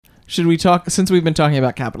Should we talk, since we've been talking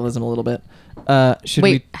about capitalism a little bit,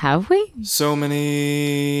 have we? So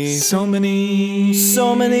many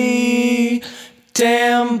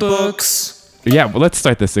damn books. Yeah, well, let's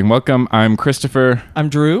start this thing. Welcome. I'm Christopher. I'm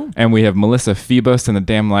Drew. And we have Melissa Phoebos in the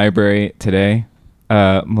damn library today.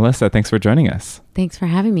 Melissa, thanks for joining us. Thanks for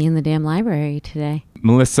having me in the damn library today.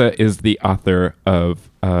 Melissa is the author of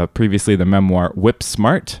previously the memoir Whip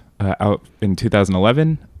Smart, out in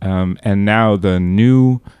 2011, and now the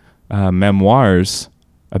new memoirs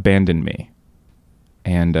Abandon Me.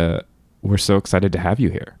 And we're so excited to have you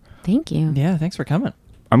here. Thank you. Yeah, thanks for coming.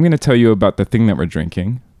 I'm going to tell you about the thing that we're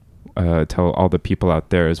drinking. Tell all the people out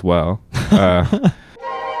there as well.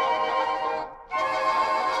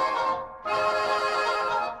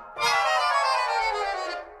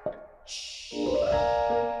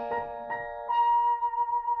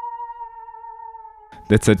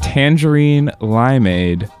 It's a tangerine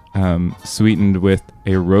limeade sweetened with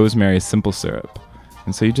a rosemary simple syrup.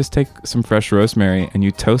 And so you just take some fresh rosemary and you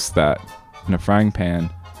toast that in a frying pan,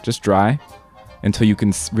 just dry, until you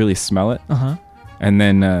can really smell it. Uh-huh. And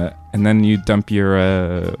then you dump your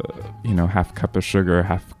half cup of sugar,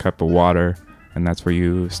 half cup of water, and that's where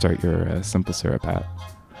you start your simple syrup at.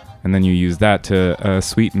 And then you use that to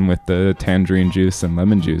sweeten with the tangerine juice and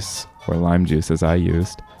lemon juice, or lime juice as I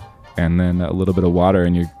used. And then a little bit of water,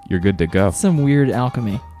 and you're good to go. Some weird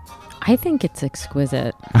alchemy. I think it's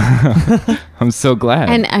exquisite. I'm so glad.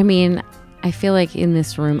 And I mean, I feel like in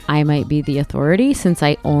this room, I might be the authority since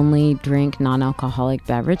I only drink non-alcoholic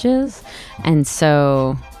beverages. And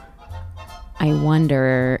so I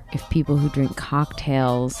wonder if people who drink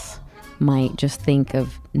cocktails might just think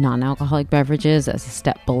of non-alcoholic beverages as a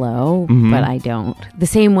step below, but I don't. The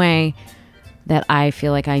same way that I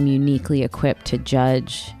feel like I'm uniquely equipped to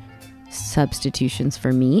judge substitutions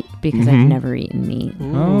for meat because I've never eaten meat.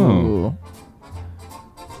 Oh.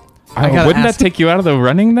 Wouldn't that take you out of the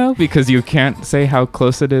running, though? Because you can't say how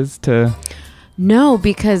close it is to... No,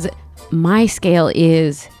 because my scale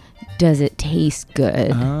is, does it taste good?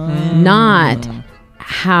 Not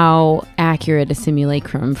how accurate a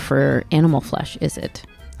simulacrum for animal flesh is it.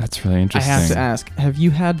 That's really interesting. I have to ask, have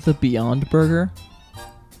you had the Beyond Burger?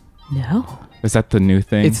 No. Is that the new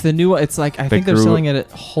thing? It's the new one. It's like, I think they're selling it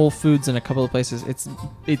at Whole Foods in a couple of places. It's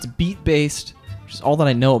beet-based, which is all that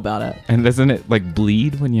I know about it. And doesn't it like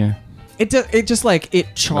bleed when you... It just like,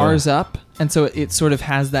 it chars up, and so it sort of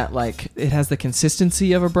has that, like, it has the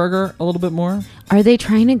consistency of a burger a little bit more. Are they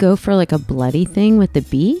trying to go for like a bloody thing with the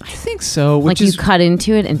beet? I think so. Like you cut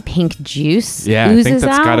into it and pink juice I oozes think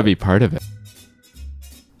that's out? got to be part of it.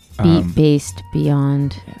 Beet-based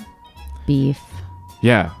Beyond Beef.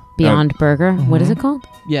 Yeah. Beyond Burger. What is it called?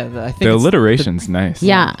 Yeah, I think the alliteration's nice.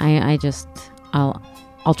 Yeah, I'll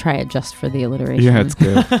try it just for the alliteration. Yeah, it's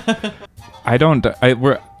good. I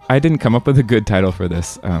didn't come up with a good title for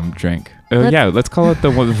this drink. Let's call it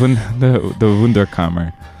the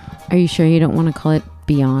Wunderkammer. Are you sure you don't want to call it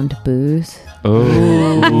Beyond Booze?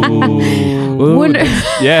 Oh.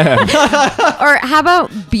 Yeah. Or how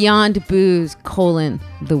about Beyond Booze,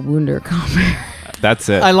 the Wunderkammer? That's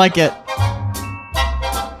it. I like it.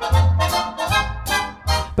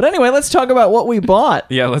 But anyway, let's talk about what we bought.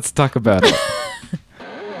 Yeah, let's talk about it.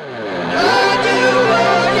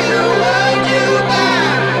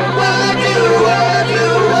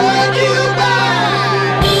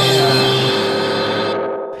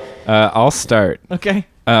 I'll start. Okay.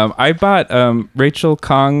 I bought Rachel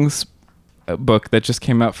Kong's book that just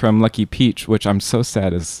came out from Lucky Peach, which I'm so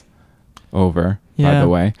sad is over, by the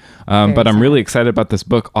way. But I'm really excited about this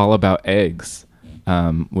book all about eggs,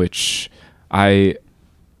 which I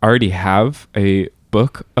already have a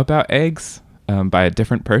book about eggs by a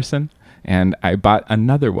different person. And I bought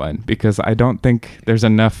another one because I don't think there's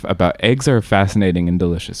enough about eggs are fascinating and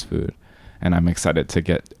delicious food. And I'm excited to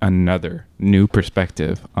get another new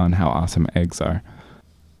perspective on how awesome eggs are.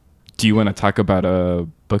 Do you want to talk about a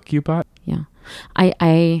book you bought? Yeah.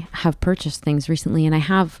 I have purchased things recently, and I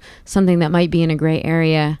have something that might be in a gray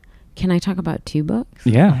area. Can I talk about two books?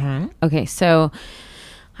 Yeah. Mm-hmm. Okay, so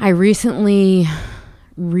I recently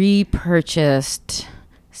repurchased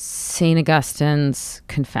St. Augustine's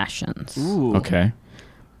Confessions. Ooh. Okay.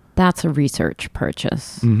 That's a research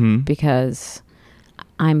purchase Mm-hmm. because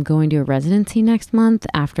I'm going to a residency next month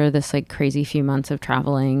after this like crazy few months of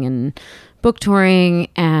traveling and book touring,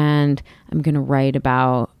 and I'm going to write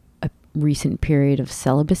about a recent period of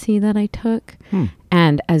celibacy that I took.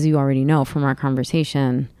 And as you already know from our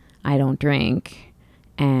conversation, I don't drink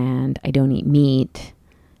and I don't eat meat,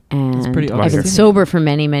 and pretty I've been obvious. sober for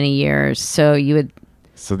many, many years. So you're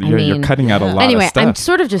cutting out a lot of anyway, stuff. I'm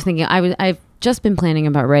sort of just thinking I've just been planning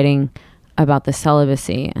about writing about the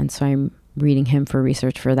celibacy, and so I'm reading him for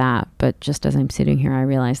research for that. But just as I'm sitting here, I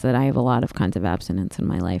realize that I have a lot of kinds of abstinence in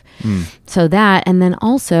my life. So that, and then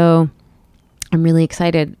also I'm really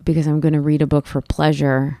excited because I'm going to read a book for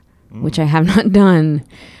pleasure, which I have not done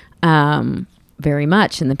very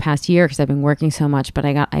much in the past year because I've been working so much. But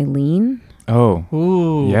I got Eileen. Oh,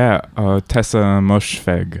 Ooh. yeah. Tessa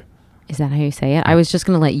Moshfegh. Is that how you say it? I was just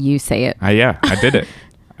going to let you say it. Yeah, I did it.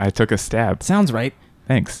 I took a stab. Sounds right.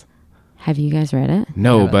 Thanks. Have you guys read it?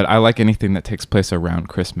 No, but I like anything that takes place around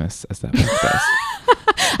Christmas, as that book does.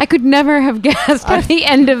 I could never have guessed at the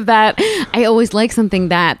end of that. I always like something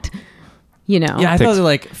that, you know, Yeah, I thought they were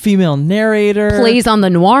like female narrator. plays on the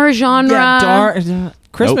noir genre. Yeah,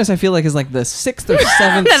 Christmas, I feel like, is like the 6th or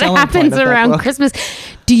 7th that selling happens point of that around book. Christmas.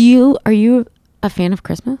 Are you a fan of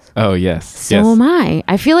Christmas? Oh, yes. So yes. am I.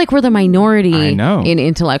 I feel like we're the minority I know. in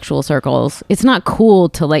intellectual circles. It's not cool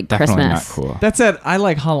to like Definitely Christmas. not cool. That said, I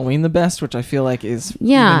like Halloween the best, which I feel like is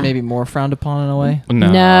Yeah. even maybe more frowned upon in a way.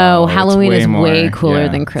 No, it's Halloween is more- way cooler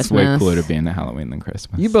than It's way Christmas. cooler to be into Halloween than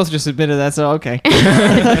Christmas. You both just admitted that, so okay.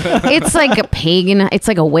 It's like a pagan, it's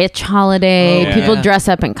like a witch holiday. Oh, yeah. People dress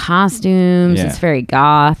up in costumes. Yeah. It's very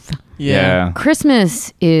goth. Yeah.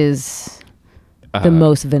 Christmas is the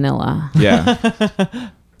most vanilla. Yeah.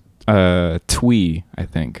 Twee, I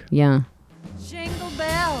think. Yeah. Jingle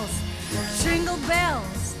bells,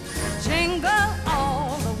 jingle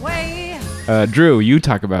all the way. Drew, you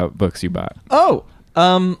talk about books you bought. Oh,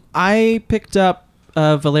 I picked up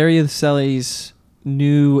Valeria Luiselli's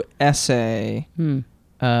new essay, an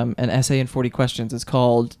essay in 40 questions. It's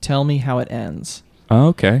called "Tell Me How It Ends." Oh,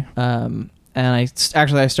 okay. And I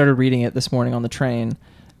started reading it this morning on the train.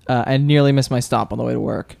 I nearly missed my stop on the way to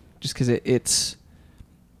work just because it's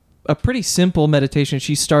a pretty simple meditation.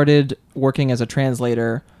 She started working as a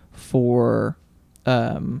translator for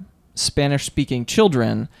Spanish-speaking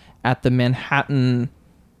children at the Manhattan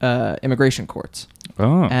immigration courts.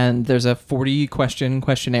 Oh. And there's a 40-question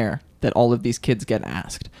questionnaire that all of these kids get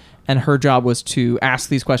asked. And her job was to ask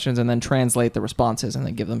these questions and then translate the responses and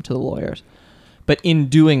then give them to the lawyers. But in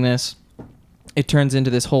doing this, it turns into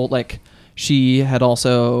this whole, like, she had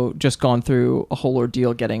also just gone through a whole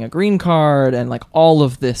ordeal getting a green card and, like, all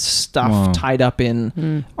of this stuff Wow. tied up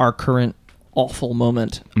in our current awful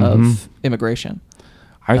moment of immigration.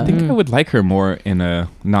 I think I would like her more in a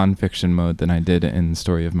nonfiction mode than I did in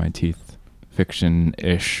Story of My Teeth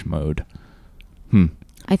fiction-ish mode.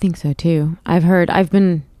 I think so too.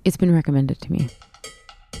 It's been recommended to me.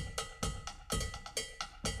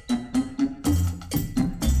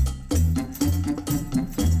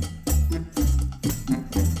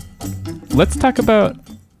 Let's talk about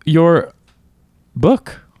your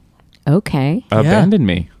book, Okay. Abandon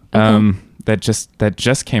Me. Okay. That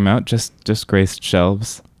just came out, just graced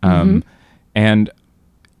shelves. And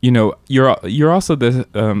you know, you're also the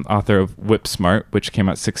author of Whip Smart, which came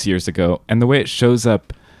out 6 years ago, and the way it shows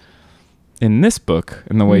up in this book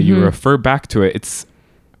and the way you refer back to it, it's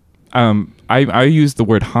I used the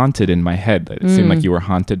word haunted in my head. That it seemed like you were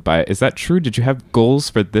haunted by it. Is that true? Did you have goals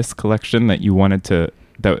for this collection that you wanted to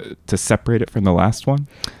separate it from the last one?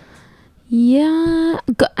 Yeah.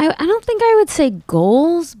 I don't think I would say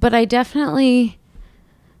goals, but I definitely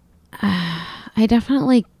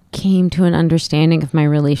came to an understanding of my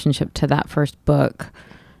relationship to that first book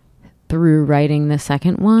through writing the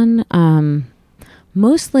second one.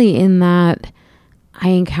 Mostly in that I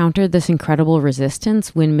encountered this incredible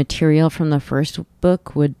resistance when material from the first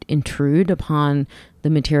book would intrude upon the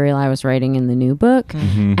material I was writing in the new book.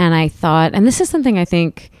 And I thought, and this is something I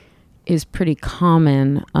think is pretty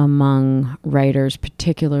common among writers,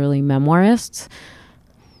 particularly memoirists.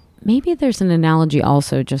 Maybe there's an analogy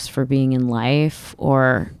also just for being in life,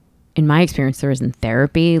 or in my experience, there is in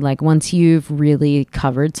therapy. Like once you've really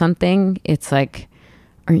covered something, it's like,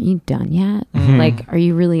 aren't you done yet? Like, are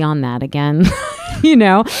you really on that again? You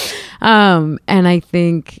know? And I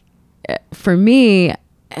think for me,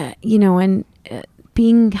 you know, and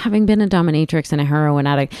having been a dominatrix and a heroin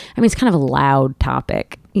addict, I mean, it's kind of a loud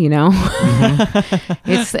topic, you know?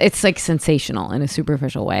 It's like sensational in a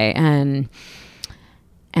superficial way. And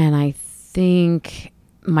I think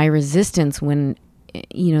my resistance when,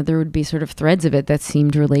 you know, there would be sort of threads of it that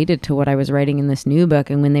seemed related to what I was writing in this new book.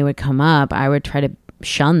 And when they would come up, I would try to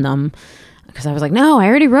shun them because I was like, no, I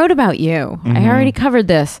already wrote about you. I already covered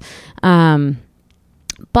this. But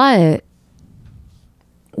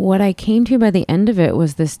what I came to by the end of it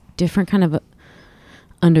was this different kind of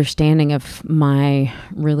understanding of my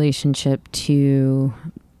relationship to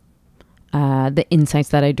the insights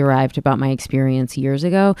that I derived about my experience years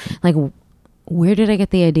ago. Like, where did I get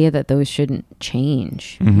the idea that those shouldn't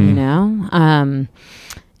change? You know?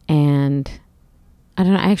 And I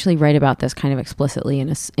don't know, I actually write about this kind of explicitly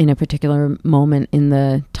in a particular moment in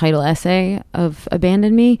the title essay of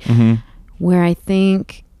Abandon Me, where I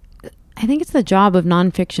think it's the job of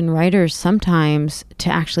nonfiction writers sometimes to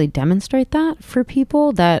actually demonstrate that for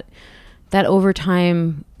people, that over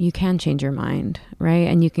time you can change your mind, right?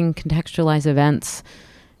 And you can contextualize events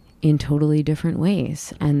in totally different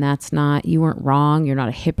ways. And that's not, you weren't wrong. You're not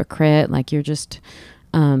a hypocrite. Like, you're just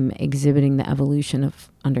exhibiting the evolution of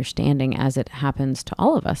understanding as it happens to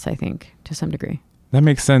all of us, I think, to some degree. That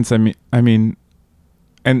makes sense. I mean,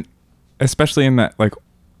 and especially in that, like,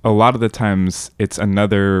 a lot of the times it's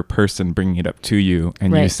another person bringing it up to you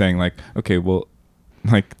and you saying like, okay, well,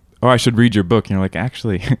 like, oh, I should read your book. And you're like,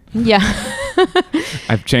 actually, yeah,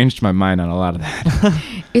 I've changed my mind on a lot of that.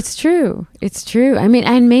 It's true. It's true. I mean,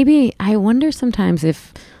 and maybe I wonder sometimes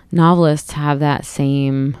if novelists have that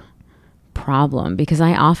same problem, because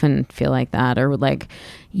I often feel like that, or would, like,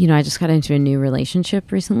 you know, I just got into a new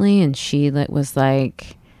relationship recently and she was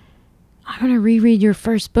like, I'm going to reread your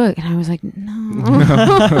first book. And I was like,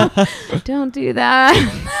 no. Don't do that.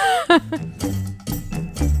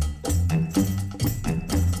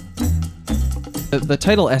 The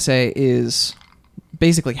title essay is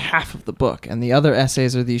basically half of the book, and the other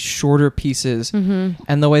essays are these shorter pieces.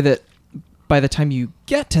 And the way that by the time you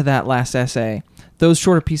get to that last essay, those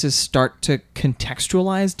shorter pieces start to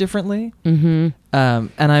contextualize differently. And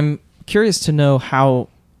I'm curious to know how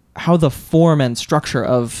the form and structure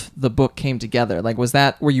of the book came together. Like,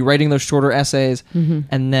 were you writing those shorter essays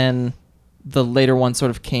and then the later one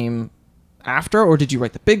sort of came after, or did you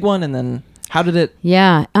write the big one and then how did it?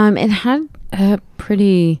 Yeah. It had a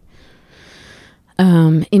pretty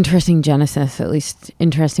interesting genesis, at least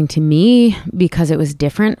interesting to me, because it was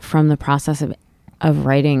different from the process of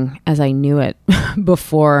writing as I knew it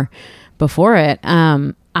before it.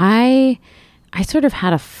 I sort of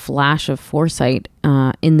had a flash of foresight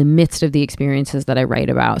in the midst of the experiences that I write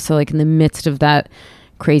about. So, like, in the midst of that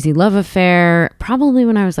crazy love affair, probably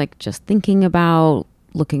when I was like just thinking about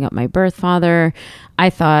looking up my birth father, I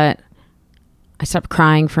stopped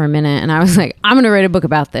crying for a minute and I was like, I'm going to write a book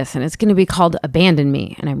about this and it's going to be called Abandon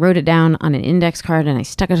Me. And I wrote it down on an index card and I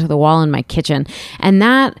stuck it to the wall in my kitchen. And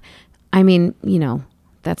that, I mean, you know,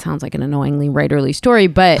 that sounds like an annoyingly writerly story,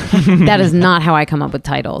 but that is not how I come up with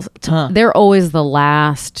titles. They're always the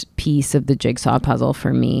last piece of the jigsaw puzzle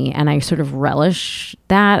for me. And I sort of relish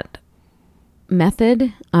that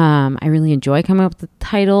method. I really enjoy coming up with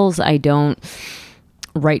titles. I don't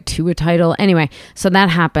write to a title. Anyway, so that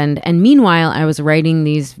happened. And meanwhile, I was writing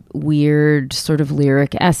these weird sort of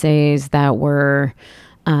lyric essays that were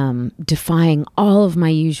defying all of my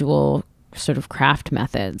usual sort of craft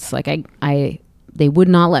methods. Like they would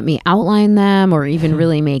not let me outline them or even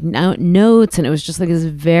really make notes. And it was just like this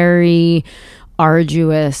very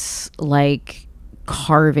arduous, like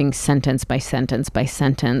carving sentence by sentence by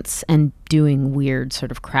sentence and doing weird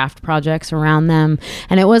sort of craft projects around them.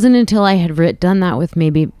 And it wasn't until I had done that with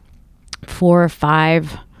maybe 4 or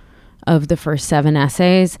 5 of the first 7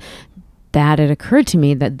 essays that it occurred to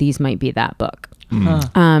me that these might be that book.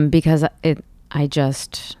 Because I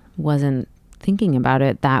just wasn't thinking about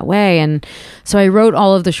it that way. And so I wrote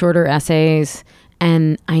all of the shorter essays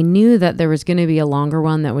and I knew that there was going to be a longer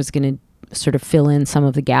one that was going to sort of fill in some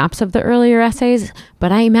of the gaps of the earlier essays,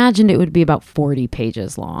 but I imagined it would be about 40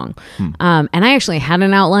 pages long. And I actually had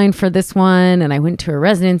an outline for this one and I went to a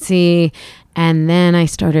residency and then I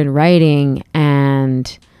started writing,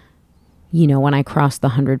 and you know, when I crossed the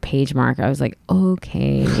 100-page mark, I was like,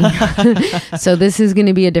 okay, so this is going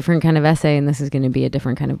to be a different kind of essay and this is going to be a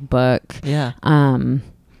different kind of book. Yeah.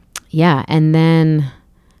 Yeah. And then,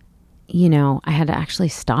 you know, I had to actually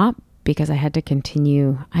stop because I had to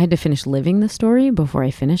finish living the story before I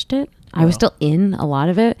finished it. I was still in a lot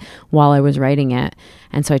of it while I was writing it.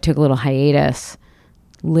 And so I took a little hiatus,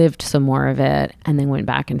 lived some more of it, and then went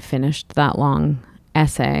back and finished that long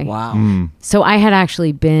essay. Wow. So I had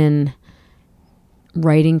actually been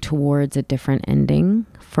writing towards a different ending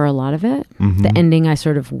for a lot of it. The ending I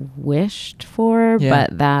sort of wished for,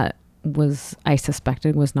 but that was, I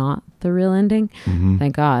suspected, was not the real ending.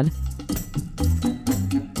 Thank God.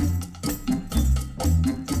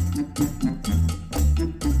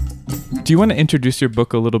 Do you want to introduce your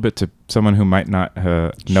book a little bit to someone who might not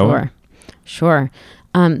know it? Sure.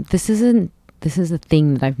 This is a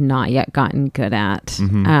thing that I've not yet gotten good at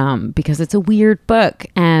because it's a weird book.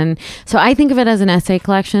 And so I think of it as an essay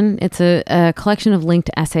collection. It's a collection of linked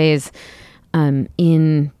essays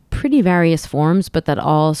in pretty various forms, but that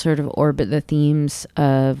all sort of orbit the themes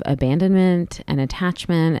of abandonment and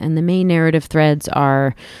attachment. And the main narrative threads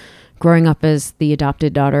are growing up as the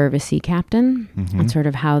adopted daughter of a sea captain and sort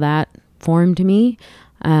of how that formed me,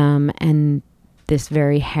 and this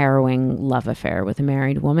very harrowing love affair with a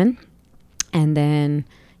married woman. And then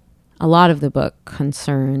a lot of the book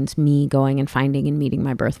concerns me going and finding and meeting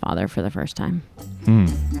my birth father for the first time.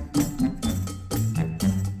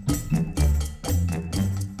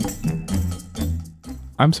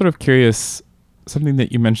 I'm sort of curious, something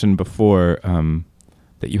that you mentioned before,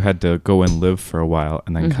 that you had to go and live for a while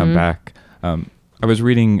and then come back. I was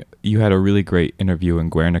reading, you had a really great interview in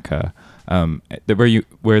Guernica,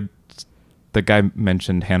 where the guy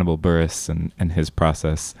mentioned Hannibal Buress and his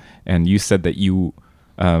process, and you said that you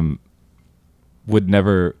would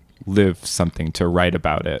never live something to write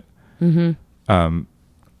about it.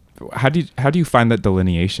 How do you find that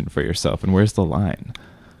delineation for yourself, and where's the line?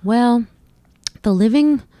 Well, the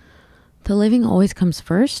living always comes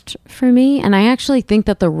first for me. And I actually think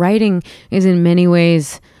that the writing is in many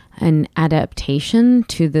ways an adaptation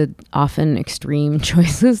to the often extreme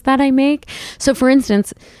choices that I make. So for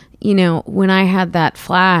instance, you know, when I had that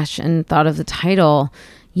flash and thought of the title,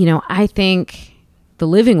 you know, I think the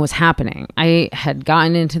living was happening. I had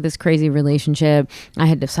gotten into this crazy relationship. I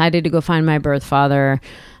had decided to go find my birth father.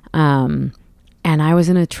 And I was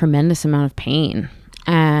in a tremendous amount of pain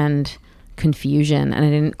and confusion, and I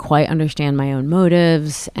didn't quite understand my own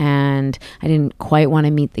motives, and I didn't quite want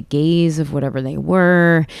to meet the gaze of whatever they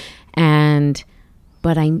were.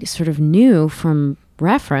 But I sort of knew from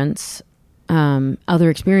reference, other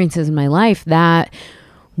experiences in my life, that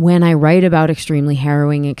when I write about extremely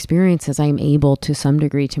harrowing experiences, I'm able to some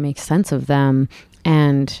degree to make sense of them.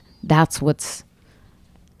 And that's what's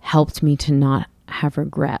helped me to not have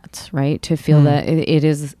regrets, right? To feel that it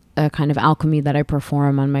is a kind of alchemy that I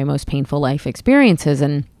perform on my most painful life experiences.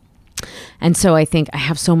 And so I think I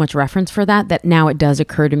have so much reference for that now it does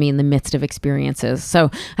occur to me in the midst of experiences.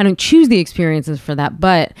 So I don't choose the experiences for that,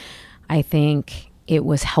 but I think it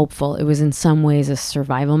was helpful. It was in some ways a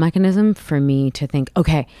survival mechanism for me to think,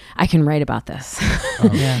 okay, I can write about this.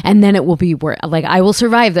 And then it will be like, I will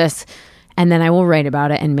survive this, and then I will write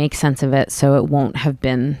about it and make sense of it, so it won't have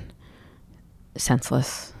been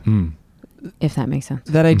senseless. If that makes sense.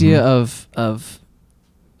 That idea of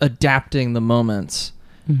adapting the moments.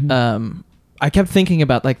 I kept thinking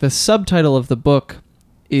about, like, the subtitle of the book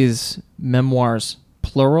is Memoirs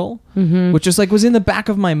Plural, which is like was in the back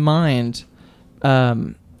of my mind.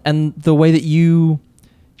 And the way that you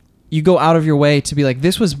go out of your way to be like,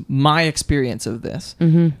 this was my experience of this.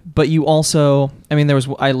 But you also, I mean,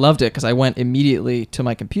 I loved it because I went immediately to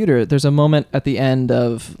my computer. There's a moment at the end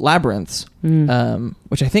of Labyrinths,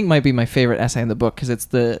 which I think might be my favorite essay in the book, because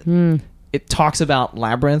it talks about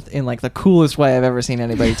Labyrinth in like the coolest way I've ever seen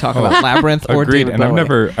anybody talk about Labyrinth or Agreed. David And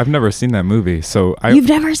Bowie. I've never seen that movie, so You've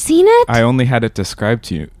never seen it? I only had it described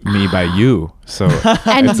to me by you. So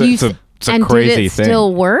And it's a and crazy did it thing.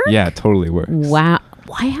 still work? Yeah, it totally works. Wow.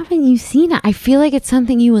 Why haven't you seen it? I feel like it's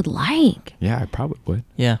something you would like. Yeah, I probably would.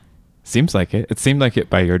 Yeah. Seems like it. It seemed like it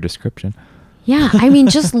by your description. Yeah. I mean,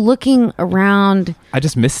 just looking around. I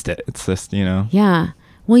just missed it. It's just, you know. Yeah.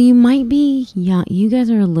 Well, you might be young. You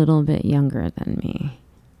guys are a little bit younger than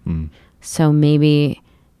me. So maybe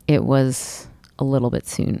it was a little bit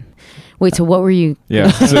soon. Wait, so what were you?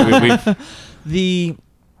 Yeah. So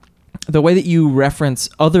the way that you reference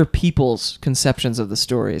other people's conceptions of the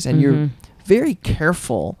stories, and you're very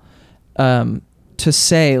careful to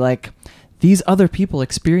say, like, these other people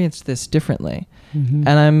experienced this differently.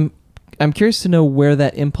 And I'm curious to know where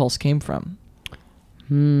that impulse came from.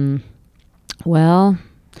 Well,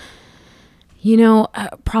 you know,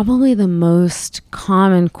 probably the most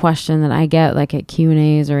common question that I get, like at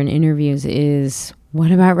Q&As or in interviews, is,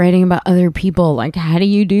 what about writing about other people? Like, how do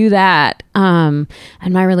you do that? And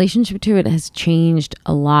my relationship to it has changed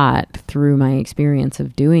a lot through my experience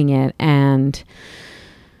of doing it. And,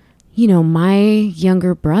 you know, my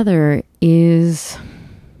younger brother is,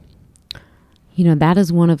 you know, that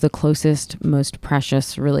is one of the closest, most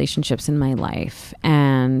precious relationships in my life.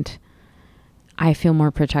 And I feel more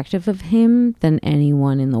protective of him than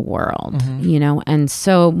anyone in the world, you know, and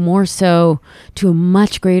so more so to a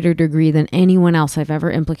much greater degree than anyone else I've ever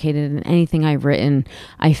implicated in anything I've written.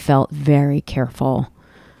 I felt very careful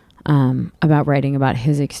about writing about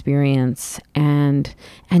his experience, and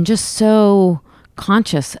just so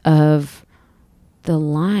conscious of the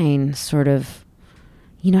line, sort of,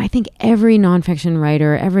 you know, I think every nonfiction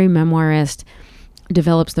writer, every memoirist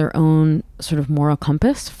develops their own sort of moral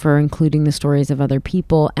compass for including the stories of other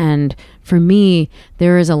people. And for me,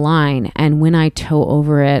 there is a line, and when I toe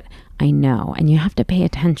over it, I know. And you have to pay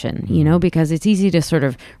attention, you know, because it's easy to sort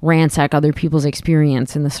of ransack other people's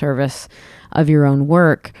experience in the service of your own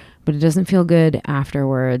work. but it doesn't feel good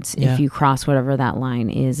afterwards Yeah. if you cross whatever that line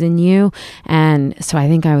is in you. And so I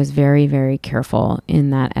think I was very, very careful in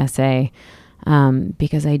that essay,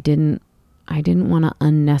 because I didn't want to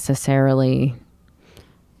unnecessarily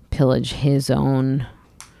pillage his own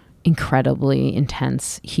incredibly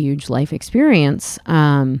intense, huge life experience.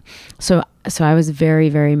 So I was very,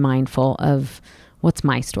 very mindful of what's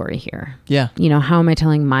my story here. Yeah. You know, how am I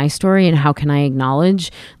telling my story, and how can I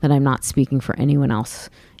acknowledge that I'm not speaking for anyone else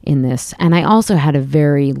in this? And I also had a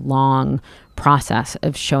very long process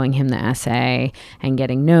of showing him the essay and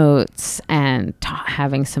getting notes and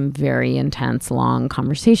having some very intense, long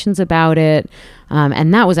conversations about it.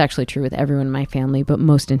 And that was actually true with everyone in my family, but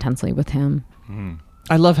most intensely with him.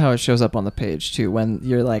 I love how it shows up on the page too, when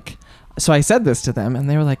you're like, so I said this to them and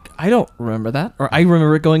they were like, I don't remember that, or I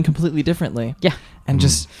remember it going completely differently. Yeah. And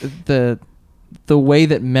just the way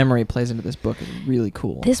that memory plays into this book is really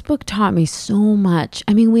cool. This book taught me so much.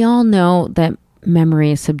 I mean, we all know that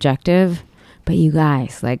memory is subjective, but you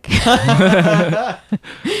guys, like,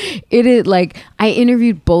 it is like, I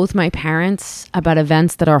interviewed both my parents about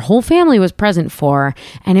events that our whole family was present for,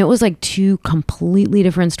 and it was like two completely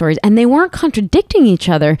different stories, and they weren't contradicting each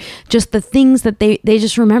other, just the things that they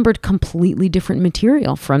just remembered completely different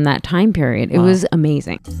material from that time period. It was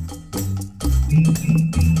amazing.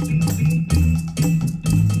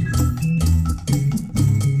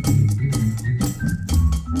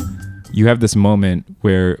 You have this moment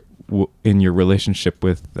where in your relationship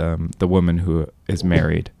with the woman who is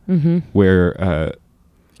married, where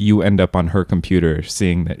you end up on her computer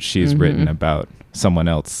seeing that she's written about someone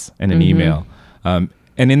else in an email. And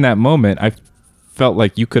in that moment, I felt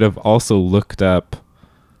like you could have also looked up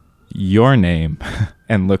your name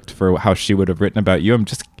and looked for how she would have written about you.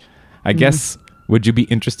 I guess, would you be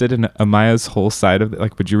interested in Amaya's whole side of it?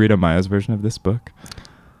 Like, would you read Amaya's version of this book?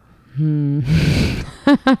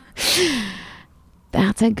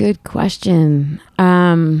 That's a good question.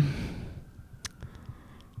 I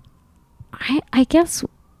guess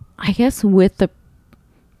with the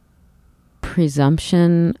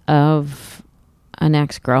presumption of an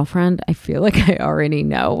ex-girlfriend, I feel like I already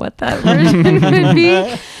know what that version would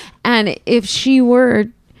be. And if she were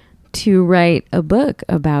to write a book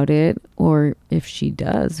about it, or if she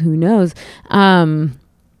does, who knows?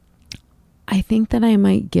 I think that I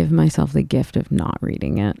might give myself the gift of not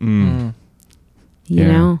reading it. You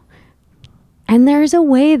know? And there's a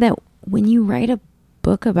way that when you write a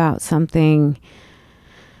book about something,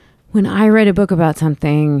 when I write a book about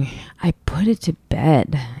something, I put it to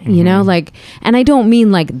bed, you know, like, and I don't mean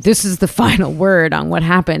like this is the final word on what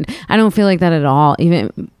happened. I don't feel like that at all.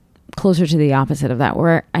 Even closer to the opposite of that,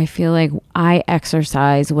 where I feel like I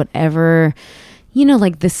exercise whatever, you know,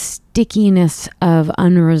 like the stickiness of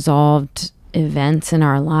unresolved events in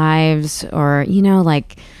our lives, or, you know,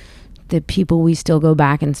 like the people we still go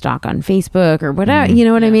back and stalk on Facebook or whatever, you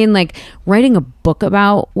know what I mean? Like, writing a book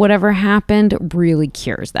about whatever happened really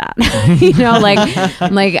cures that, you know,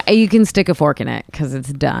 like you can stick a fork in it because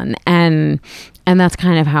it's done. And that's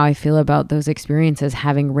kind of how I feel about those experiences,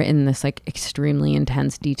 having written this like extremely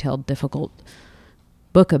intense, detailed, difficult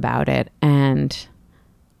book about it. And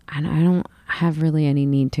I don't have really any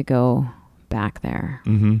need to go back there.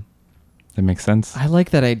 That makes sense. I like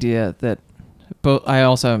that idea that, but I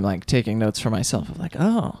also am like taking notes for myself of like,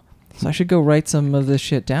 oh, so I should go write some of this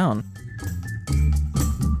shit down.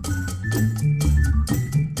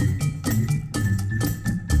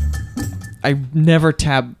 I never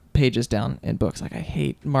tab pages down in books. Like, I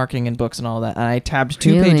hate marking in books and all that. And I tabbed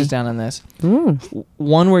 2 Really? pages down on this. Ooh.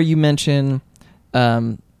 One where you mention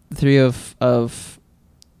theory of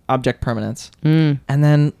object permanence, and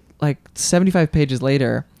then like 75 pages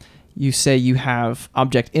later, you say you have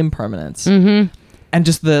object impermanence. And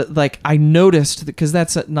just I noticed, because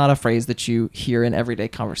that's not a phrase that you hear in everyday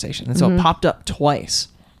conversation. And so it popped up twice.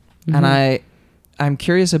 And I'm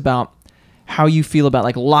curious about how you feel about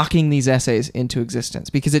like locking these essays into existence,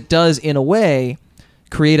 because it does in a way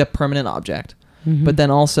create a permanent object, but then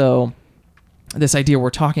also this idea we're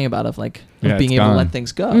talking about of like of being able to let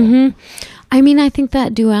things go. I mean, I think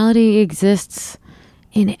that duality exists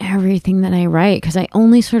in everything that I write, because I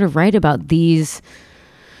only sort of write about these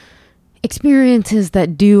experiences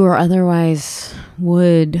that do or otherwise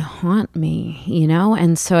would haunt me, you know?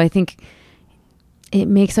 And so I think it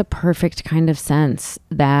makes a perfect kind of sense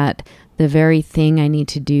that the very thing I need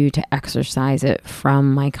to do to exercise it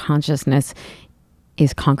from my consciousness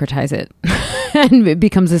is concretize it. And it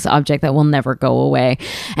becomes this object that will never go away.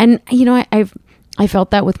 And, you know, I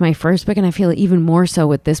felt that with my first book, and I feel even more so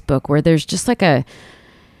with this book, where there's just like a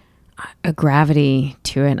gravity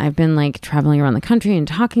to it. I've been like traveling around the country and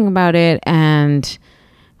talking about it, and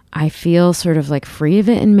I feel sort of like free of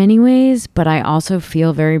it in many ways, but I also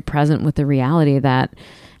feel very present with the reality that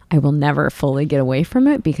I will never fully get away from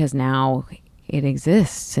it because now it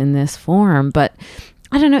exists in this form. But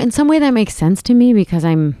I don't know, in some way that makes sense to me because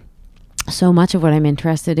so much of what I'm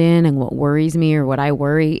interested in and what worries me or what I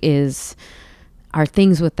worry are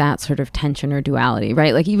things with that sort of tension or duality,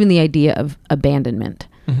 right? Like even the idea of abandonment,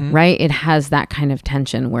 right? It has that kind of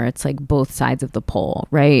tension where it's like both sides of the pole,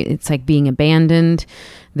 right? It's like being abandoned,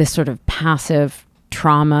 this sort of passive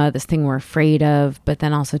trauma, this thing we're afraid of, but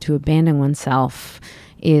then also to abandon oneself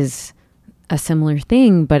is a similar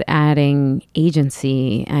thing, but adding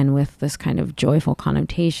agency and with this kind of joyful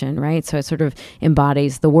connotation, right? So it sort of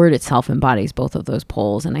the word itself embodies both of those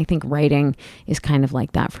poles. And I think writing is kind of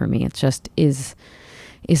like that for me. It just is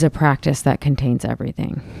a practice that contains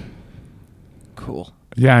everything. Cool.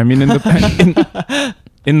 Yeah, I mean, in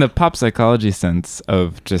the pop psychology sense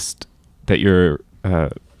of just that your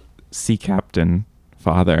sea captain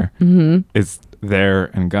father is there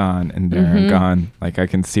and gone and there and gone. Like I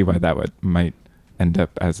can see why that might end up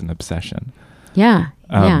as an obsession. Yeah,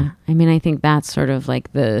 yeah. I mean, I think that's sort of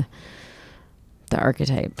like the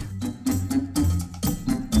archetype.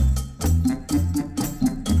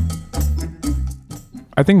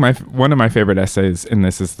 I think one of my favorite essays in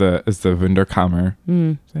this is the Wunderkammer.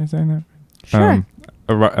 Did I say that? Sure.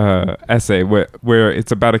 Essay where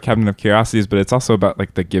it's about a cabinet of curiosities, but it's also about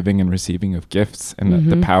like the giving and receiving of gifts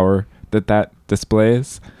and the power that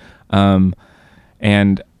displays.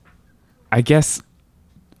 And I guess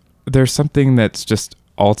there's something that's just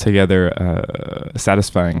altogether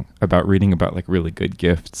satisfying about reading about like really good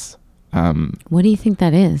gifts. What do you think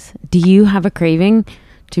that is? Do you have a craving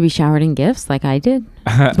to be showered in gifts like I did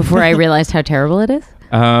before I realized how terrible it is?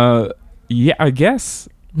 Yeah, I guess.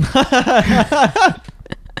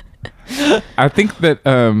 I think that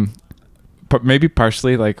but maybe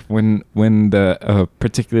partially like when the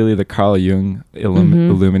particularly the Carl Jung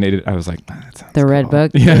illuminated, I was like, that sounds the cool. Red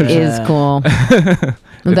Book is cool.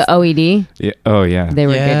 The OED, yeah, oh yeah, they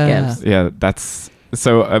were good gifts. Yeah, that's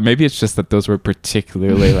so maybe it's just that those were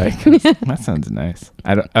particularly like that sounds nice.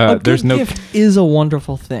 I don't. There's no gift is a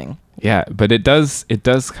wonderful thing. Yeah, but it does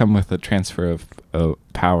come with a transfer of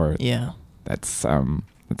power. Yeah, that's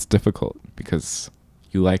difficult because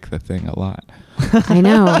you like the thing a lot. I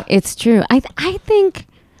know, it's true. I think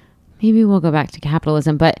maybe we'll go back to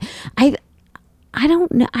capitalism, but I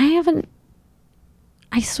don't know.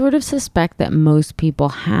 I sort of suspect that most people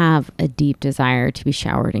have a deep desire to be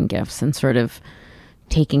showered in gifts and sort of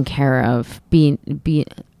taken care of,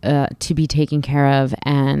 to be taken care of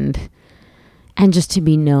and just to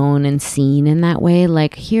be known and seen in that way.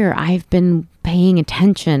 Like, here, I've been paying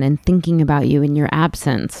attention and thinking about you in your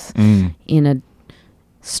absence in a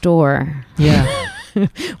store. Yeah.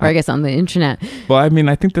 Or I guess on the internet. Well, I mean,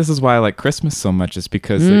 I think this is why I like Christmas so much is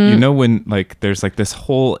because you know when like there's like this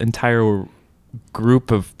whole entire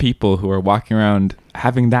group of people who are walking around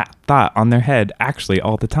having that thought on their head actually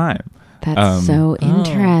all the time. That's so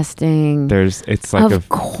interesting. It's like of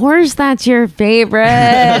course that's your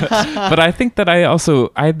favorite. But I think that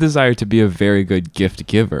I desire to be a very good gift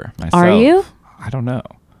giver myself. Are you? I don't know.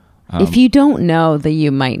 If you don't know, then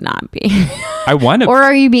you might not be. I want to. Or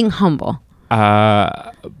are you being humble?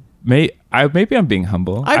 Maybe I'm being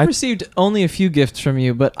humble. I've received only a few gifts from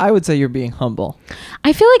you, but I would say you're being humble.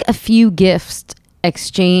 I feel like a few gifts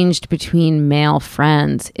exchanged between male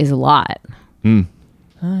friends is a lot. Oh,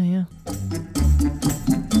 yeah.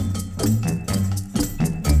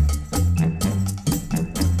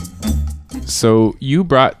 So you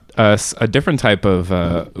brought us a different type of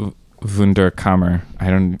Wunderkammer. I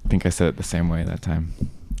don't think I said it the same way that time.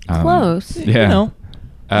 Close. Yeah. You know,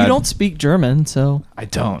 you don't speak German, so... I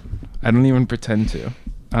don't even pretend to.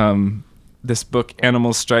 This book,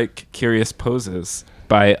 Animals Strike Curious Poses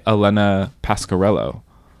by Elena Pasquarello,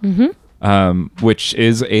 which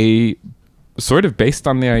is a sort of based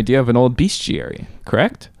on the idea of an old bestiary,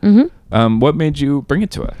 correct? What made you bring it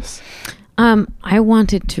to us? I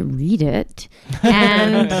wanted to read it,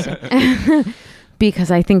 and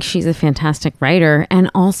because I think she's a fantastic writer,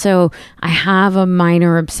 and also I have a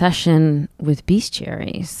minor obsession with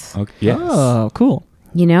bestiaries. Okay. Yes. Oh, cool.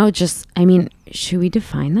 You know, should we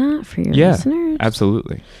define that for your listeners?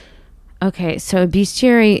 Absolutely. Okay, so a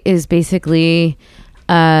bestiary is basically,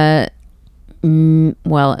 well,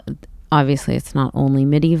 obviously it's not only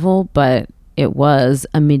medieval, but it was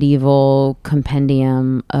a medieval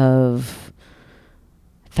compendium of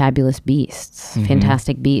fabulous beasts,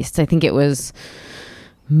 fantastic beasts. I think it was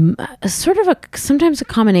sort of sometimes a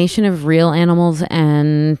combination of real animals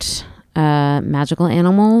and magical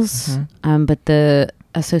animals. But the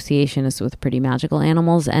association is with pretty magical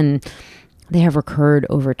animals, and they have recurred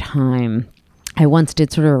over time. I once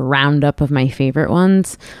did sort of a roundup of my favorite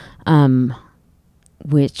ones,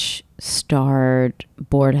 which starred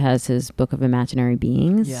Borges's Book of Imaginary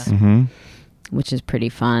Beings, Yeah. Mm-hmm. which is pretty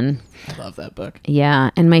fun. I love that book. Yeah,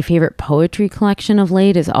 and my favorite poetry collection of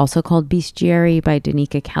late is also called Bestiary by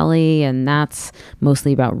Danica Kelly, and that's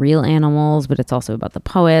mostly about real animals, but it's also about the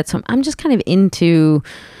poets. So I'm just kind of into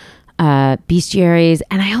bestiaries,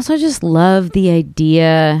 and I also just love the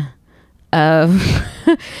idea of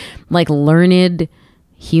like learned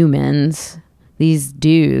humans, these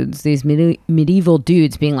dudes, these medieval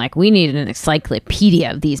dudes being like, we need an encyclopedia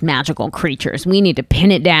of these magical creatures. We need to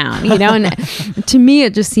pin it down, you know? And to me,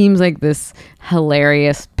 it just seems like this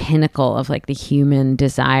hilarious pinnacle of like the human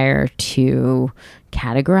desire to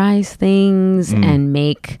categorize things and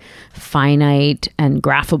make finite and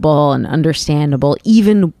graphable and understandable,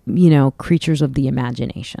 even, you know, creatures of the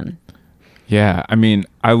imagination. Yeah, I mean,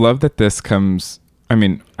 I love that this comes. I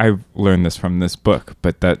mean, I learned this from this book,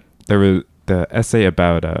 but that there was the essay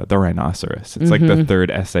about the rhinoceros. It's like the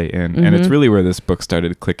third essay in, and it's really where this book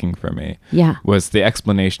started clicking for me. Yeah. Was the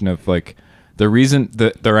explanation of like the reason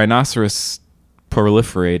the rhinoceros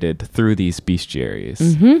proliferated through these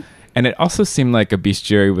bestiaries. And it also seemed like a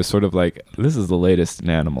bestiary was sort of like, this is the latest in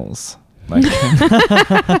animals. Like,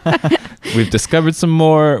 we've discovered some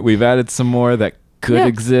more, we've added some more that could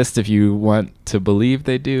exist if you want to believe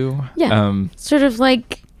they do. Yeah. Sort of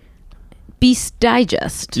like Beast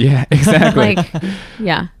Digest. Yeah, exactly. Like,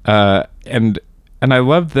 yeah. And I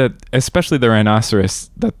love that, especially the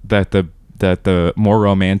rhinoceros, that the more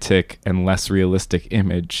romantic and less realistic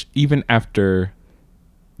image, even after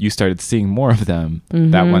you started seeing more of them,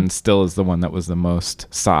 that one still is the one that was the most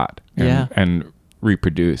sought and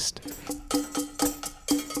reproduced.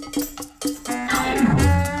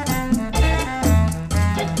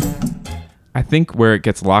 I think where it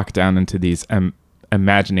gets locked down into these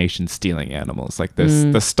imagination stealing animals like this,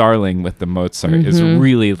 the starling with the Mozart is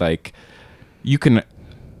really like, you can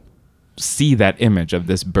see that image of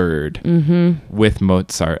this bird with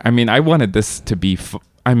Mozart. I mean, I wanted this to be,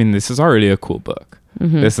 this is already a cool book.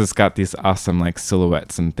 This has got these awesome like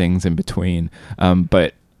silhouettes and things in between.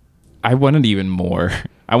 But I wanted even more.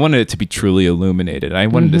 I wanted it to be truly illuminated. I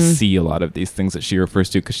wanted to see a lot of these things that she refers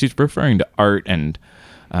to, because she's referring to art, and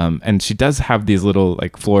she does have these little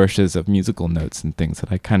like flourishes of musical notes and things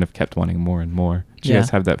that I kind of kept wanting more and more. Do you guys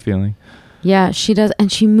have that feeling? Yeah, she does.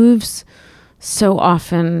 And she moves so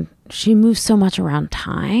often. She moves so much around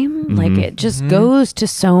time. Like it just goes to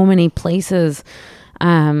so many places.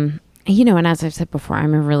 You know, and as I've said before,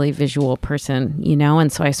 I'm a really visual person, you know,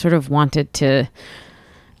 and so I sort of wanted to,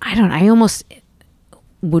 I almost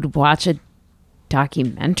would watch a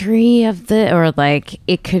documentary of or like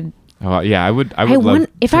it could. Oh yeah, I would love.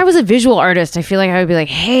 If I was a visual artist, I feel like I would be like,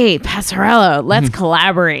 hey, Passarello, let's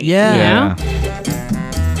collaborate. Yeah. You know?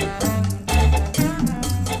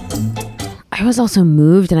 I was also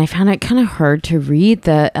moved, and I found it kind of hard to read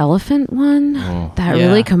the elephant one. That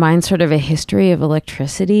really combines sort of a history of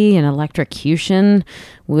electricity and electrocution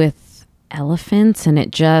with elephants. And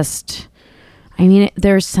it just,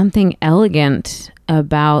 there's something elegant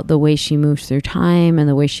about the way she moves through time and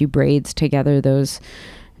the way she braids together those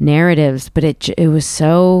narratives. But it was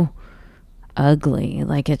so ugly.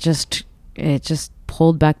 Like it just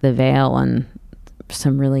pulled back the veil on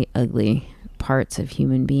some really ugly parts of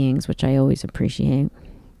human beings, which I always appreciate.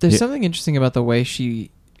 There's something interesting about the way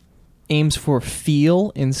she aims for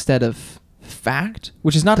feel instead of fact,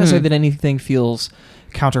 which is not to say that anything feels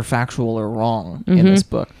counterfactual or wrong in this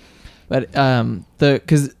book, but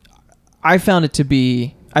because I found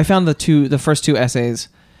the first two essays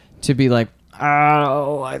to be like,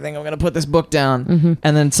 oh, I think I'm gonna put this book down,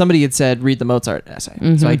 and then somebody had said read the Mozart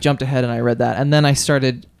essay, so I jumped ahead and I read that, and then I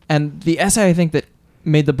started, and the essay I think that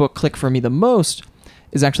made the book click for me the most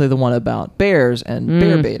is actually the one about bears and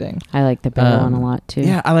bear baiting. I like the bear one a lot too.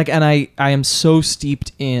 Yeah, I am so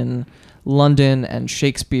steeped in London and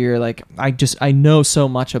Shakespeare. Like I know so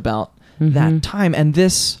much about that time, and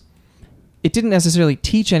it didn't necessarily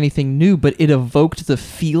teach anything new, but it evoked the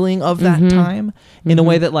feeling of that time in a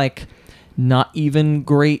way that like not even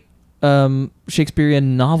great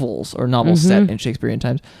Shakespearean novels or novels set in Shakespearean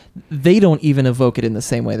times, they don't even evoke it in the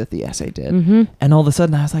same way that the essay did. And all of a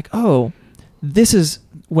sudden I was like, oh, this is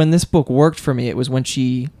when this book worked for me. It was when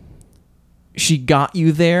she got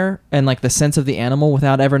you there and like the sense of the animal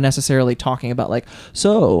without ever necessarily talking about like,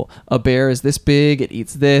 so a bear is this big, it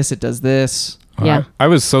eats this, it does this. Yeah. I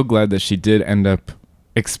was so glad that she did end up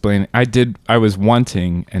explain. I was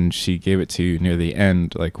wanting, and she gave it to you near the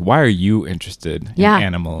end. Like, why are you interested in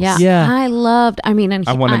animals? Yeah. Yeah. I mean, and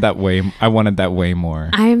I wanted that way more.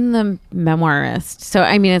 I'm the memoirist. So,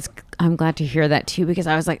 I mean, I'm glad to hear that too, because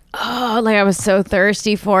I was like, oh, like I was so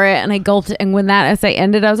thirsty for it, and I gulped it. And when that essay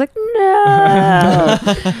ended, I was like, no.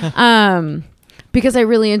 Because I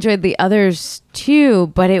really enjoyed the others too,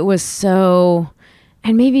 but it was so,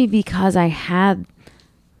 and maybe because I had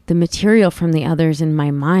the material from the others in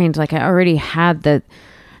my mind, like I already had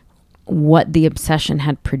what the obsession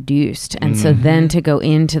had produced. And so then to go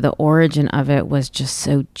into the origin of it was just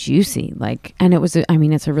so juicy. Like, and it was, I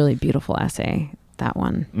mean, it's a really beautiful essay, that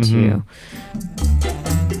one too.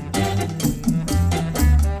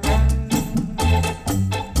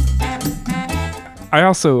 I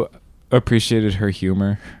also appreciated her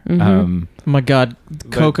humor. Oh my God,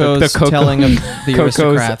 Coco's the Coco- telling of the Coco's,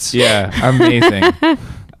 aristocrats. yeah, amazing.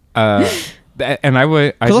 And I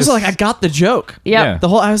Because just also, like, I got the joke. Yeah. The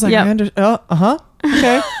whole, I was like, Yep.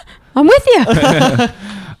 Okay. I'm with you.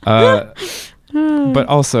 but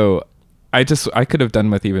also I could have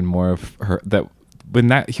done with even more of her. That when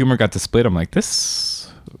that humor got displayed, I'm like,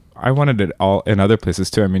 this, I wanted it all in other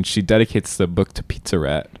places too. I mean, she dedicates the book to Pizza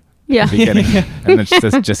Rat Yeah. at the beginning, and then she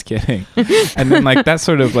says, just kidding. And then like that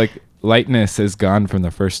sort of like lightness is gone from the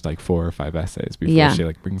first like 4 or 5 essays before she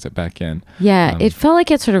like brings it back in. Yeah. It felt like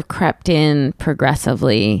it sort of crept in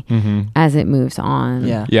progressively as it moves on.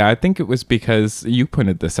 Yeah. Yeah, I think it was because you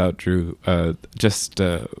pointed this out, Drew. The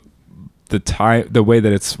way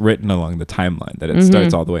that it's written along the timeline, that it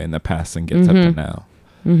starts all the way in the past and gets up to now.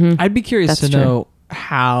 I'd be curious That's to true. know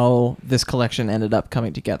how this collection ended up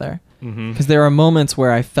coming together. Because there are moments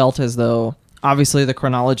where I felt as though, obviously the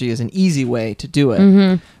chronology is an easy way to do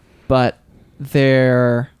it, but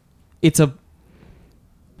it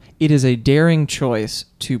is a daring choice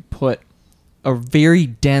to put a very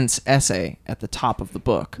dense essay at the top of the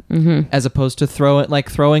book, as opposed to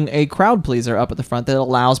throwing a crowd pleaser up at the front that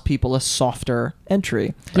allows people a softer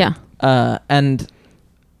entry. Yeah. And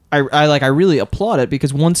I really applaud it,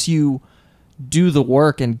 because once you do the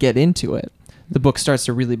work and get into it, the book starts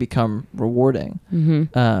to really become rewarding.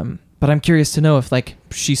 But I'm curious to know if like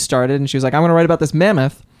she started and she was like, I'm going to write about this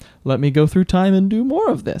mammoth. Let me go through time and do more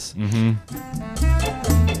of this.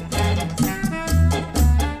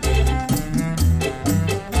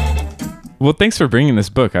 Well, thanks for bringing this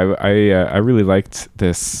book. I really liked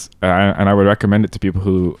this, and I would recommend it to people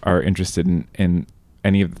who are interested in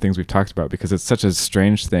any of the things we've talked about, because it's such a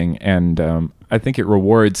strange thing, and I think it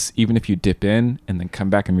rewards even if you dip in and then come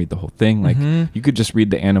back and read the whole thing. Like you could just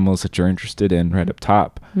read the animals that you're interested in right up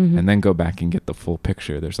top, and then go back and get the full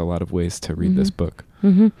picture. There's a lot of ways to read this book.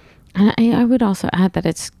 And I would also add that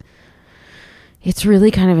it's really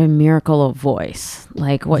kind of a miracle of voice.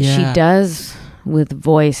 Like what she does with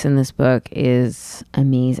voice in this book is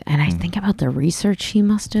amazing. And I think about the research she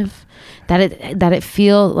must have, that it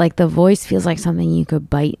feel like the voice feels like something you could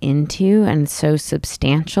bite into, and so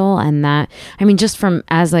substantial. And that, I mean, just from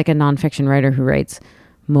as like a nonfiction writer who writes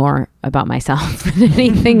more about myself than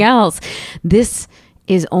anything else, this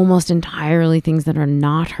is almost entirely things that are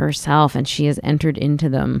not herself, and she has entered into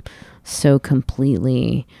them so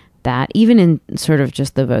completely that even in sort of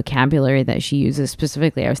just the vocabulary that she uses,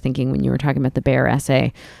 specifically, I was thinking when you were talking about the bear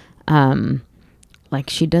essay, like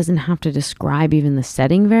she doesn't have to describe even the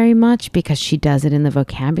setting very much, because she does it in the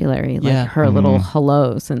vocabulary, like her little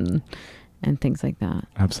hellos and things like that.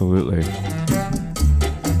 Absolutely.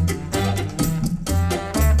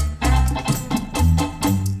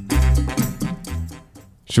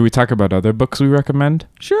 Should we talk about other books we recommend?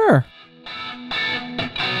 Sure.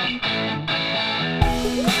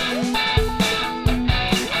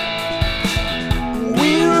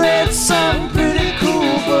 We read some pretty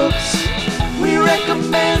cool books. We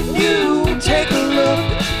recommend you take a look.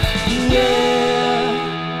 Yeah.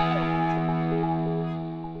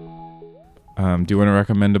 Do you want to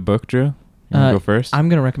recommend a book, Drew? You want to go first? I'm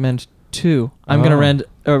going to recommend 2. I'm going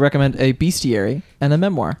to recommend a bestiary and a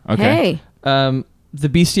memoir. Okay. Hey. The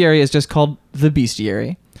bestiary is just called The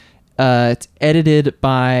Bestiary. It's edited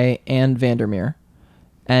by Anne Vandermeer,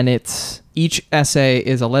 and each essay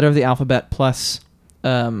is a letter of the alphabet plus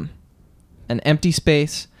an empty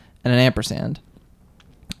space and an ampersand,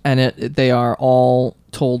 and they are all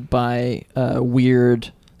told by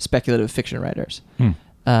weird speculative fiction writers.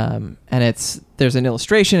 And there's an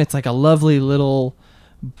illustration. It's like a lovely little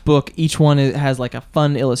book. Each one has like a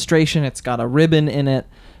fun illustration. It's got a ribbon in it.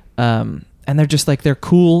 And they're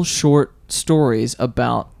cool short stories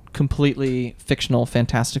about completely fictional,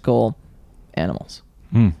 fantastical animals.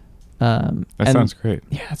 That sounds great.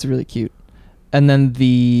 Yeah, it's really cute. and then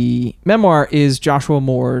the memoir is Joshua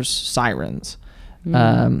Moore's Sirens,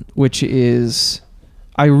 which is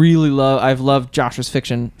I've loved Joshua's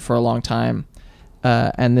fiction for a long time,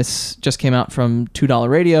 and this just came out from $2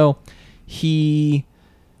 Radio. He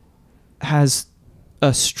has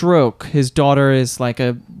a stroke. His daughter is like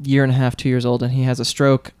a year and a half, 2 years old, and he has a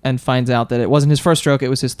stroke and finds out that it wasn't his first stroke, it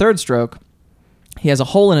was his third stroke. He has a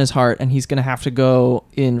hole in his heart, and he's going to have to go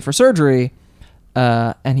in for surgery,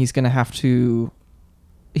 and he's going to have to...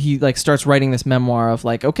 He like starts writing this memoir of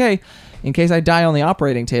like, okay, in case I die on the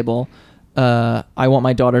operating table, I want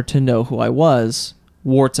my daughter to know who I was,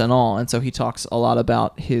 warts and all. And so he talks a lot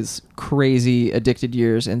about his crazy addicted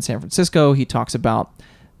years in San Francisco. He talks about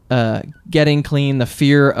getting clean, the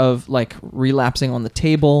fear of like relapsing on the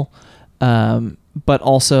table, but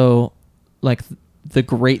also like the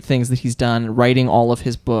great things that he's done, writing all of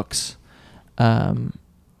his books.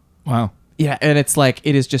 Wow. Yeah, and it's like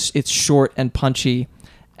it's short and punchy,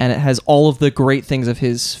 and it has all of the great things of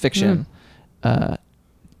his fiction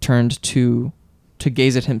turned to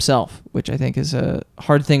gaze at himself, which I think is a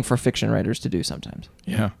hard thing for fiction writers to do sometimes.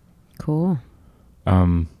 Yeah. Cool.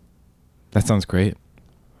 That sounds great.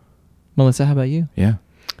 Melissa, how about you? Yeah.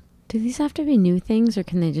 Do these have to be new things, or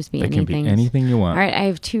can they just be They anything? can be anything you want. All right, I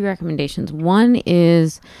have two recommendations. One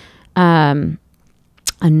is a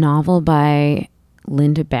novel by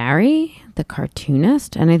Linda Barry, the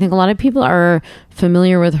cartoonist. And I think a lot of people are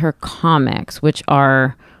familiar with her comics, which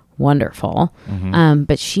are wonderful.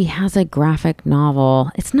 But she has a graphic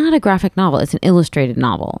novel. It's not a graphic novel. It's an illustrated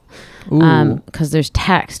novel. Because there's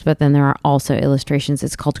text, but then there are also illustrations.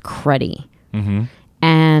 It's called Cruddy.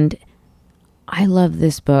 And I love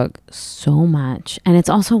this book so much. And it's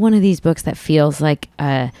also one of these books that feels like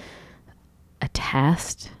a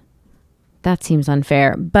test. That seems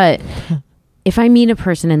unfair. But if I meet a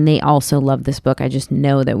person and they also love this book, I just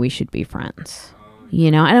know that we should be friends. You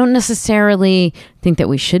know, I don't necessarily think that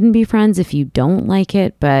we shouldn't be friends if you don't like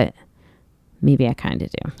it, but maybe I kind of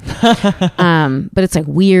do. But it's like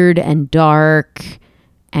weird and dark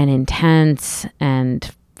and intense and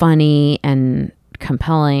funny and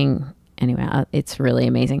compelling. Anyway, it's really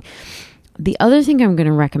amazing. The other thing I'm going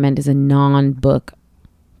to recommend is a non-book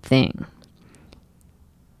thing.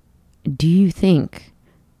 Do you think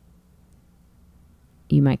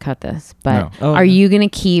you might cut this, but are you going to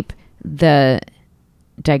keep the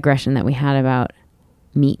digression that we had about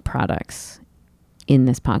meat products in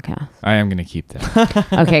this podcast? I am going to keep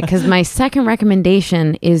that. Okay, because my second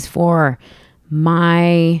recommendation is for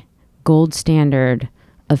my gold standard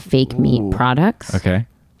of fake meat products. Okay.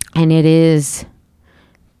 And it is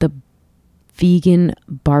the vegan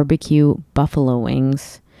barbecue buffalo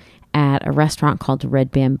wings at a restaurant called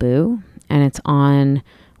Red Bamboo. And it's on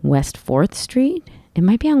West 4th Street. It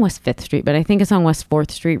might be on West 5th Street, but I think it's on West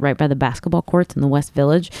 4th Street, right by the basketball courts in the West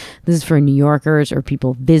Village. This is for New Yorkers or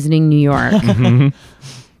people visiting New York.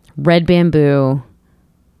 Red Bamboo,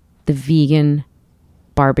 the vegan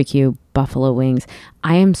barbecue buffalo wings.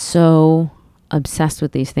 I am so obsessed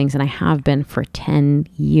with these things, and I have been for 10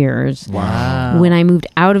 years. Wow. When I moved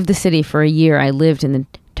out of the city for a year, I lived in the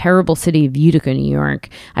terrible city of Utica, New York.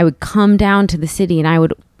 I would come down to the city and I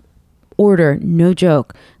would order, no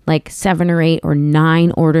joke, like 7 or 8 or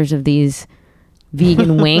 9 orders of these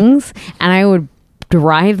vegan wings, and I would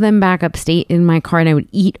drive them back upstate in my car, and I would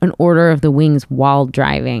eat an order of the wings while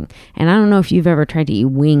driving. And I don't know if you've ever tried to eat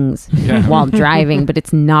wings while driving, but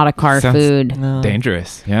it's not a car Sounds food.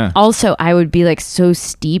 dangerous. Yeah. Also, I would be like so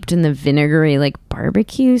steeped in the vinegary, like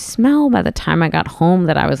barbecue smell by the time I got home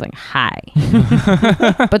that I was like, hi.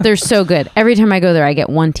 But they're so good. Every time I go there, I get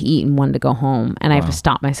one to eat and one to go home. And I have to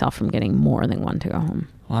stop myself from getting more than one to go home.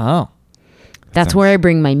 Wow. That's where I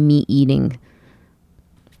bring my meat eating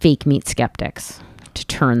fake meat skeptics to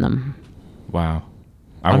turn them. Wow.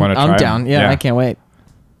 I want to try I'm them. down. Yeah, I can't wait.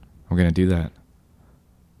 I'm going to do that.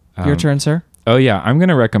 Your turn, sir. Oh, yeah. I'm not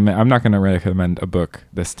going to recommend a book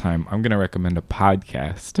this time. I'm going to recommend a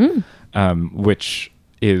podcast, which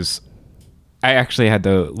is, I actually had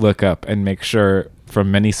to look up and make sure from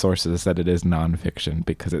many sources that it is nonfiction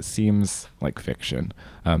because it seems like fiction.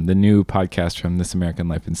 The new podcast from This American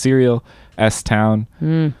Life in Serial, S-Town.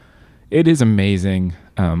 It is amazing.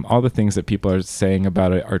 All the things that people are saying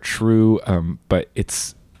about it are true, but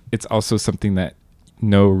it's also something that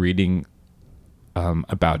no reading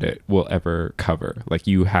about it will ever cover. Like,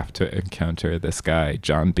 you have to encounter this guy,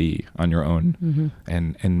 John B., on your own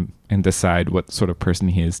and decide what sort of person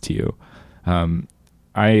he is to you.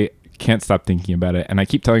 I can't stop thinking about it, and I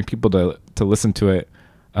keep telling people to listen to it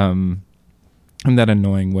in that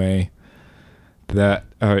annoying way that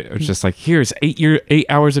it's just like, here's 8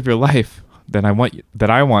 hours of your life that I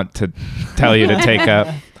want to tell you to take up.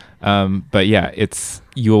 But yeah, it's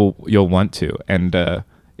you'll want to, and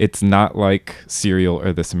it's not like Serial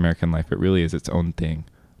or This American Life. It really is its own thing.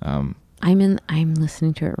 I'm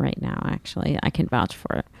listening to it right now. Actually, I can vouch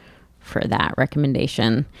for that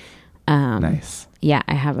recommendation. Nice. Yeah,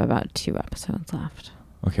 I have about 2 episodes left.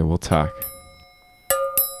 Okay, we'll talk.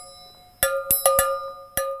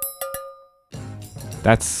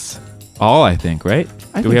 That's all, I think, right?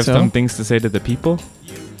 Do we have some things to say to the people?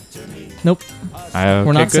 Nope.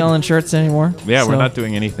 We're not selling shirts anymore. Yeah, we're not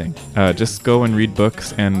doing anything. Just go and read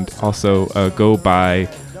books, and also go buy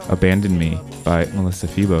Abandon Me by Melissa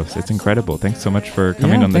Febos. It's incredible. Thanks so much for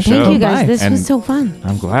coming on the show. Thank you, guys. This And was so fun.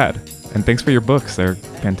 I'm glad. And thanks for your books. They're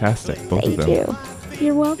fantastic, both of them. Thank you.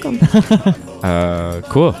 You're welcome.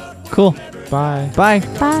 Cool. Bye. Bye.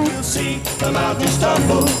 Bye. See the mountains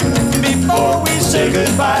tumble before we say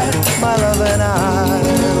goodbye. My love and I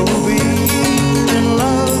will be in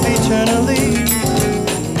love eternally.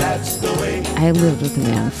 That's the way. I lived with a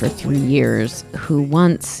man for 3 years who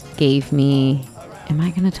once gave me. Am I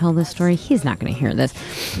going to tell this story? He's not going to hear this.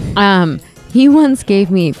 He once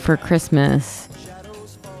gave me for Christmas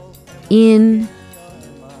in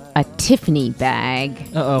a Tiffany bag.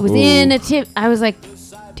 Uh-oh. Within a tip. I was like,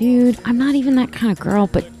 dude, I'm not even that kind of girl,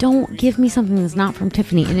 but don't give me something that's not from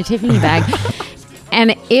Tiffany in a Tiffany bag.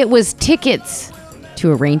 And it was tickets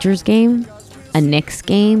to a Rangers game, a Knicks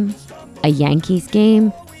game, a Yankees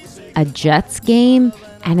game, a Jets game,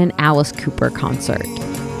 and an Alice Cooper concert.